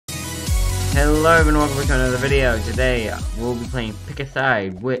Hello everyone, welcome back to another video. Today we'll be playing Pick a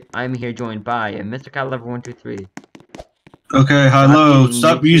Side. I'm here joined by Mr. Catlover 123. Okay, hello.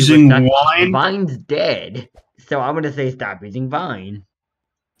 Stop using Vine. Vine's dead, so I'm gonna say stop using Vine.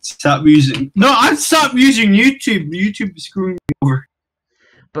 Stop using. No, I've stopped using YouTube. YouTube is screwing me over.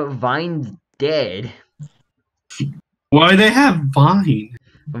 But Vine's dead. Why they have Vine?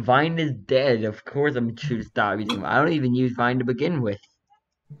 Vine is dead. Of course, I'm to stop using Vine. I don't even use Vine to begin with.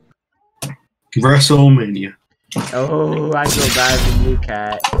 WrestleMania. Oh, I feel bad for you,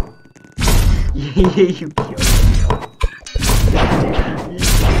 Cat. You killed yourself. You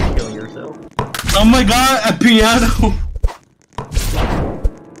kill yourself. Oh my god, a piano!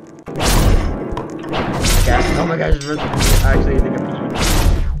 Cat. Oh my gosh, actually, I think I'm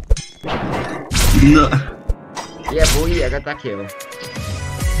No. Yeah, boy, I got that kill. Okay,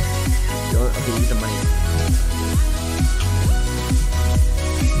 use the money.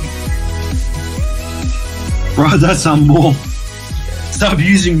 Bro, that's on bull. Stop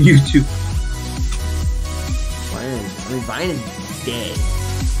using YouTube. Vine is dead.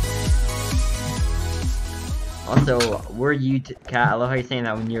 Also, we're Cat. I love how you're saying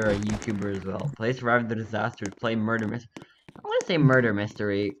that when you're a YouTuber as well. Play Survive the Disasters. Play Murder Mystery. I want to say Murder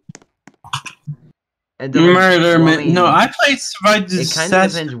Mystery. Murder Mystery. No, I played Survive the Disaster. It kind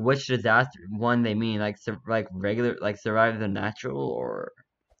of depends which disaster one they mean. Like regular, like Survive the Natural or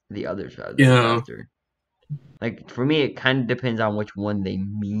the other Survive the Disaster. Like, for me, it kind of depends on which one they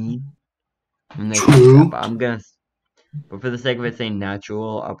mean. When they True. But I'm gonna... But for the sake of it saying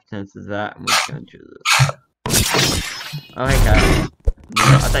natural, I'll pretend this is that, I'm just gonna choose this. Oh, hey, Cat. No,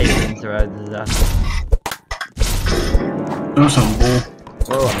 I thought you didn't survive the disaster. That's on bull.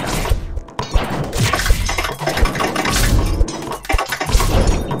 Whoa,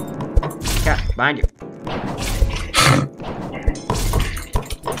 Cat, behind you.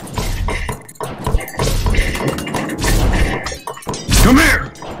 Come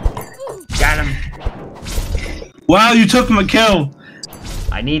here! Got him. Wow, you took my kill.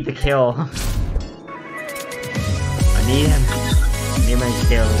 I need the kill. I need him. I need my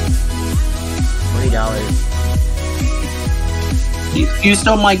kill. $20. You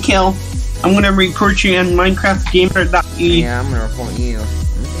stole my kill. I'm gonna report you on MinecraftGamer.e. Yeah, I'm gonna report you. I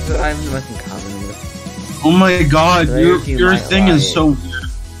have the most in common with. Oh my god, your thing is so weird.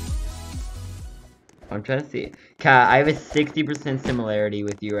 I'm trying to see. Cat, I have a 60% similarity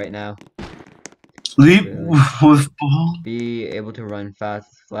with you right now. Leap with ball. Be able to run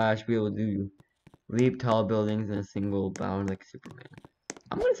fast as Flash. Be able to leap tall buildings in a single bound like Superman.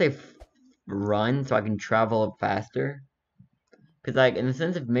 I'm gonna say run so I can travel up faster. Cause like in the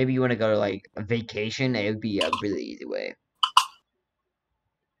sense of maybe you want to go to like a vacation, it would be a really easy way.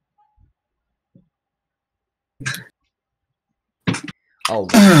 Oh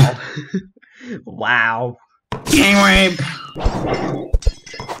wow. Wow. Gang rape. I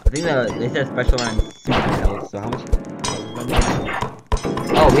think that they said special on super health, so how much?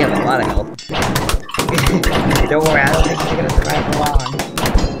 Oh, we have a lot of health. Don't worry, I don't think she's gonna survive for long.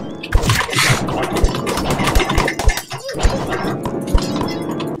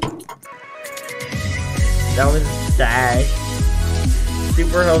 That was sad.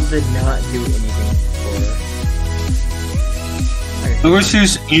 Super health did not do anything for her. Look,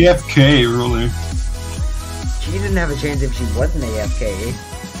 she's AFK, really. She didn't have a chance if she wasn't AFK.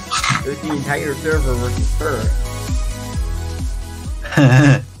 It was the entire server versus her.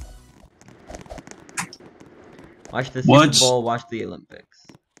 Watch the Super Bowl, watch the Olympics.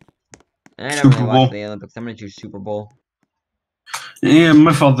 And I don't really watch the Olympics, I'm gonna choose Super Bowl. Yeah,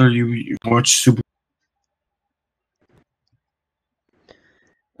 my father, you watch Super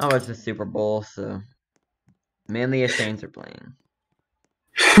I'll watch the Super Bowl, so... Mainly the Saints are playing.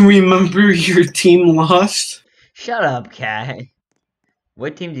 Remember your team lost? Shut up, Cat.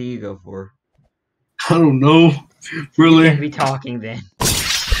 What team do you go for? I don't know. Really? You can't be talking then.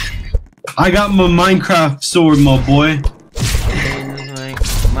 I got my Minecraft sword, my boy. Like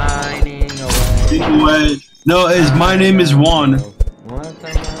mining away. No, my name is Juan.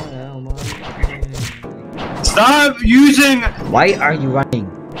 Stop using. Why are you running?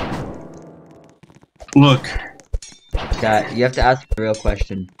 Look. Cat, you have to ask a real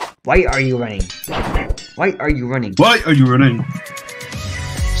question. Why are you running? Why are you running? Why are you running?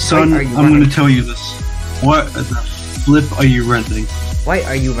 Son, I'm gonna tell you this. What the flip are you running? Why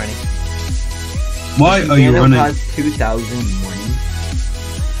are you running? Why are you running? Cost 2,000 money.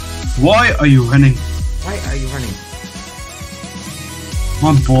 Why are you running? Why are you running?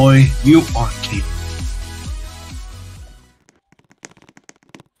 My boy, you are king.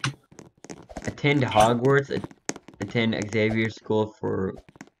 Attend Hogwarts. Attend Xavier School for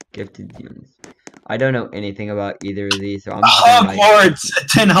Gifted Demons. I don't know anything about either of these, so I'm just gonna Hogwarts!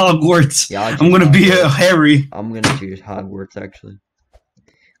 10 Hogwarts! Yeah, I'm gonna be a Harry. I'm gonna choose Hogwarts, actually.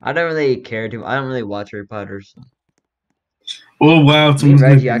 I don't really care too. I don't really watch Harry Potter. So. Oh wow! Me and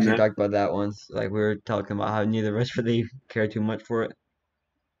Reggie actually talked about that once. Like we were talking about how neither of us really care too much for it.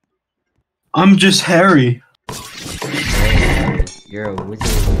 I'm just Harry. Hey, you're a wizard.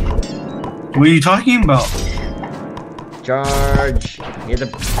 What are you talking about? Charge! Get the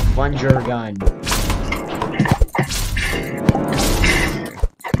plunger gun. Come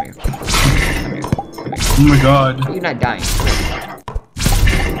here. Oh my god! You're not dying.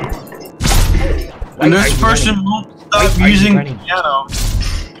 And this person won't stop using piano.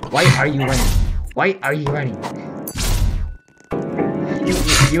 Why are you running? Why are you running?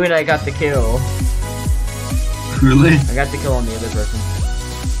 You and I got the kill. Really? I got the kill on the other person.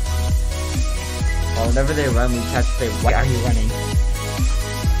 Well, whenever they run, we just have to say, why are you running?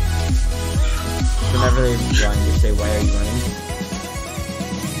 Whenever they run, you say, why are you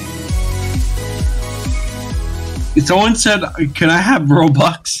running? Someone said, can I have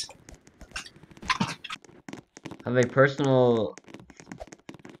Roblox? Have a personal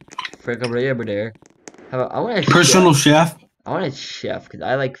frick over there. I want a personal chef. I want a chef because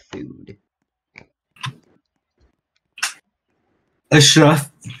I like food. A chef.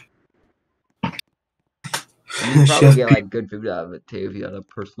 You can probably get like good food out of it too if you had a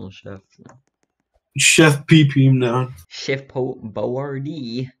personal chef. So. Chef PP now. Chef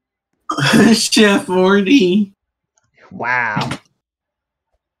Boardy. Chef Boardy. Wow.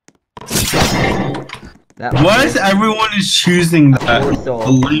 Why is everyone is choosing that? The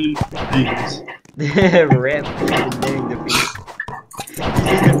lame things. Rip. Admitting defeat.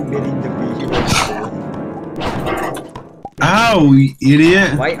 Just admitting defeat. Ow,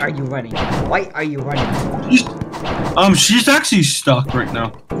 idiot. Why are you running? Why are you running? She's actually stuck right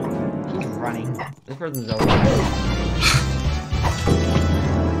now. She's running. This person's over.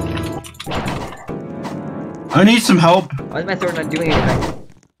 I need some help. Why is my sword not doing anything?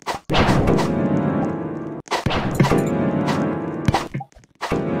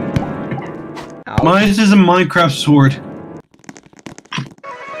 Ouch. Mine is a Minecraft sword.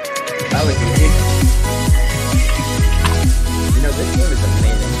 That was easy. You know, this game is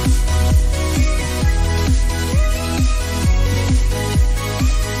amazing.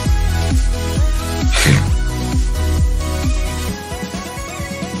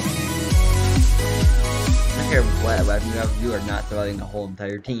 I don't care what you are not surviving the whole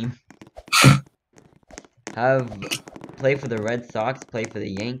entire team. Play for the Red Sox, play for the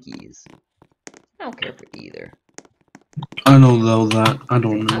Yankees. I don't care for either. I don't know that. I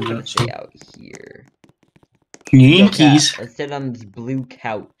don't know I'm gonna that. stay out here. Yankees. Let's sit on this blue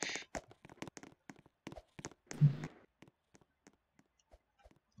couch.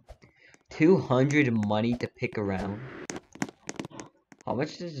 $200 money to pick around. How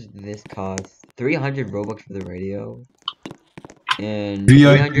much does this cost? 300 Robux for the radio. And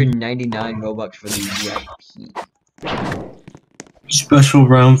 399 Robux for the VIP. Special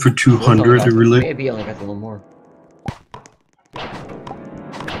round for 200, really? Maybe only got a little more.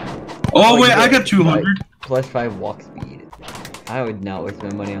 Oh wait, I got 200. Plus 5 walk speed. I would not waste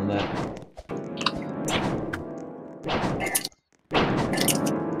my money on that.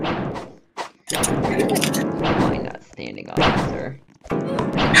 Why not standing on it, sir?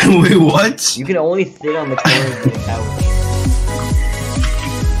 Wait, what? You can only sit on the corner of the couch.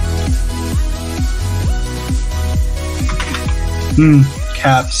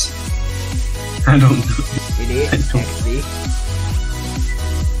 Caps. I don't know. Idiot. XD.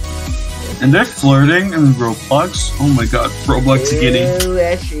 And they're flirting in Roblox. Oh my god, Roblox getting. Oh,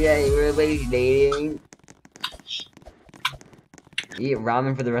 that's right. Everybody's dating. Eat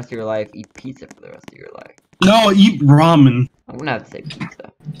ramen for the rest of your life. Eat pizza for the rest of your life. No, eat ramen. I'm gonna have to say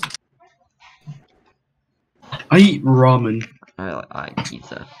pizza. I eat ramen. I eat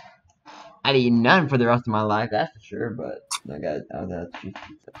pizza. I'd eat none for the rest of my life, that's for sure, but I gotta choose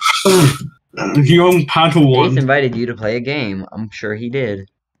pizza. If you own Padawan. Ace invited you to play a game. I'm sure he did.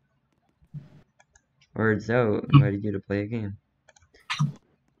 Or Zoe invited you to play a game.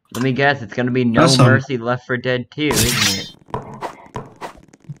 Let me guess, it's gonna be No Mercy Left 4 Dead 2, isn't it?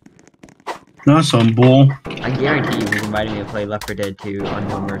 That's some bull. I guarantee you he's inviting me to play Left 4 Dead 2 on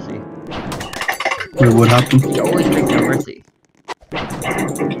No Mercy. Wait, what happened? He always makes No Mercy.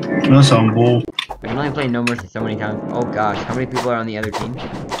 That's some bull. I can only play No Mercy so many times. Oh gosh, how many people are on the other team?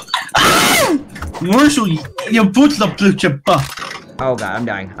 Marshall, you put the picture buff. Oh god, I'm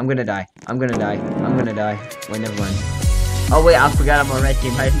dying. I'm gonna die. I'm gonna die. I'm gonna die. Wait, never mind. Oh wait, I forgot I'm on red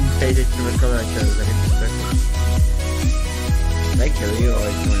team. I didn't say this to what color I chose. I didn't. Did I kill you or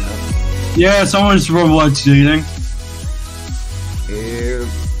is someone else? Yeah, someone's Roblox dating. Ew.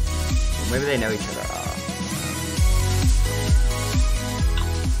 Well, maybe they know each other.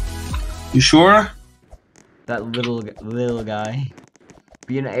 You sure? That little guy.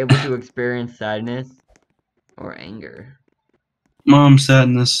 Being able to experience sadness or anger. Mom,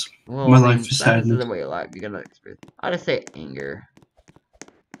 sadness. Well, My I mean, life is sadness sadness. is the way of life. You're gonna experience. I'll just say anger.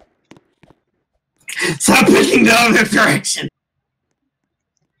 Stop picking the other direction!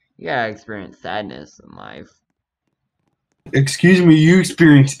 You gotta experience sadness in life. Excuse me, you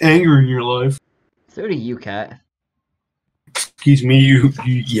experience anger in your life. So do you, Cat. Excuse me, you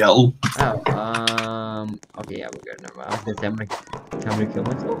yell. Oh, okay, yeah, we're good. Never mind. I was gonna say, I'm gonna kill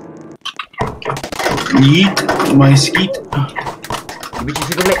myself. Yeet, my skeet. You bitch,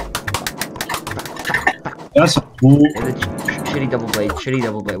 you blade. That's a fool. It's a shitty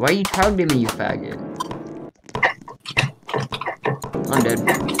double blade, Why are you targeting me, you faggot? I'm dead.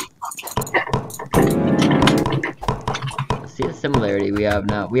 See the similarity we have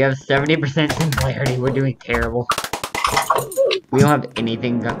now. We have 70% similarity. We're doing terrible. We don't have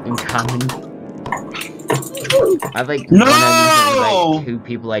anything in common. I have like no! Like 2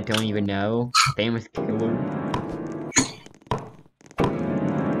 people I don't even know. Famous killer.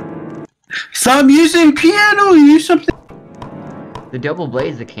 Stop using piano. Use something. The double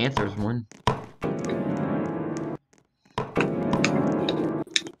blade is the cancerous one.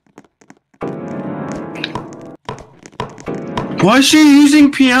 Why is she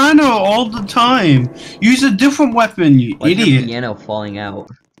using piano all the time? Use a different weapon, you idiot. The piano falling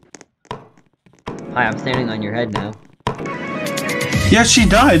out. Hi, I'm standing on your head now. Yeah, she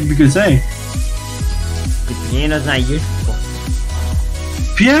died because, hey. The piano's not useful.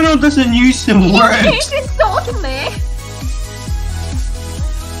 Piano doesn't use the words. He insulted me.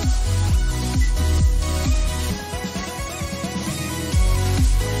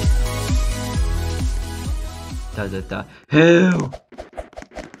 Who?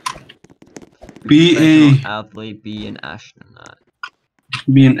 Be a athlete, be an astronaut.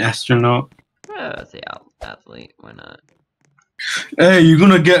 Be an astronaut. Yeah, say athlete, why not? Hey, you're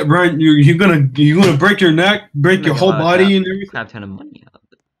gonna get right. You're gonna break your neck, break your whole body, and everything. Have a ton of money out of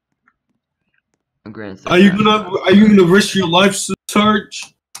it. Are you gonna risk your life,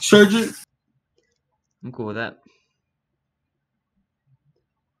 Sergeant? I'm cool with that.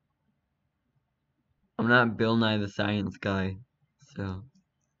 I'm not Bill Nye the Science Guy, so. No.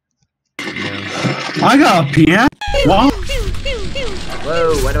 I got a piano. Wow.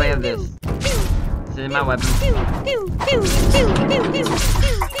 Whoa, why do I have this? This is my weapon.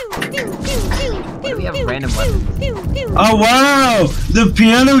 Why do we have random weapons? Oh wow! The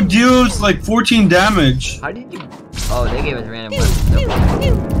piano deals like 14 damage. How did you? Oh, they gave us random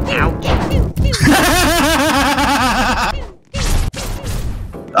weapons. Ouch!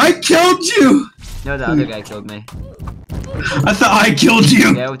 I killed you. No, the other guy killed me. I thought I killed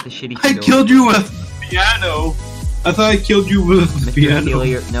you. Yeah, with the shitty. I killed you with piano. I thought I killed you with Mr. piano.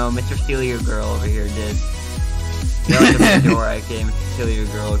 Mr. Steal Your Girl over here did. That was the door I came. Mr. Steal Your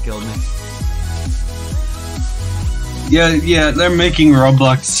Girl killed me. Yeah, they're making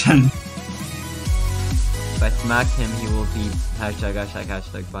Roblox and if I smack him, he will be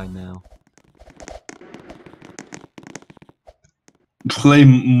hashtag by now. play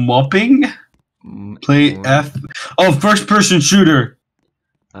mopping. Play F. Oh, first person shooter.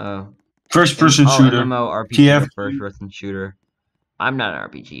 Oh. First person shooter. MMORPG, TF. first person shooter. I'm not an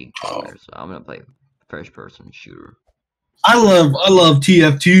RPG player, so I'm gonna play first person shooter. I love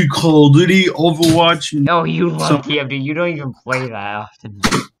TF2, Call of Duty, Overwatch. No, you love TF2. You don't even play that often.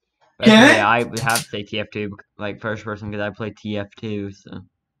 Yeah. I would have to say TF2, like first person, because I play TF2. So.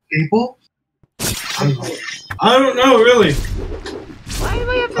 People? I don't know really. Why do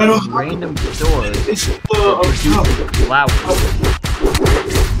I have this random sword? Wow.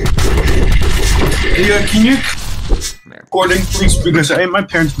 Yeah, can you recording please, because my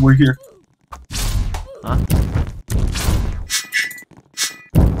parents were here. Huh?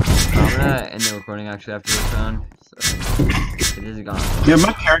 I'm gonna end the recording actually after this round, so it is gone. Yeah,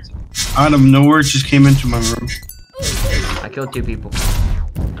 my parents out of nowhere just came into my room. I killed 2 people.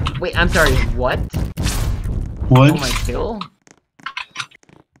 Wait, I'm sorry, what? What? Oh, my kill?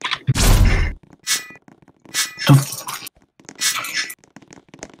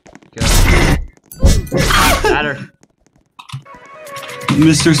 Go. Got her.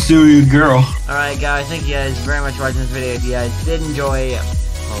 Mr. Stewie Girl. Alright guys, thank you guys very much for watching this video. If you guys did enjoy,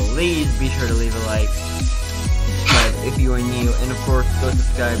 please be sure to leave a like. Subscribe if you are new, and of course go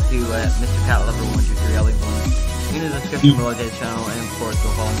subscribe to Mr. Catlover 123. I'll leave a link in the description below this channel, and of course go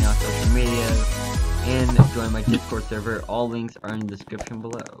follow me on social media and join my Discord server. All links are in the description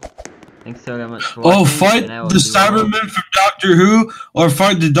below. Thanks so much for Oh, watching, fight and I will the see you all Cybermen from Doctor Who, or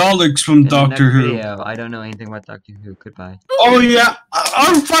fight the Daleks from in the Doctor next Who. video. I don't know anything about Doctor Who. Goodbye. Oh yeah,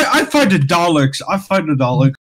 I fight the Daleks. I fight the Daleks.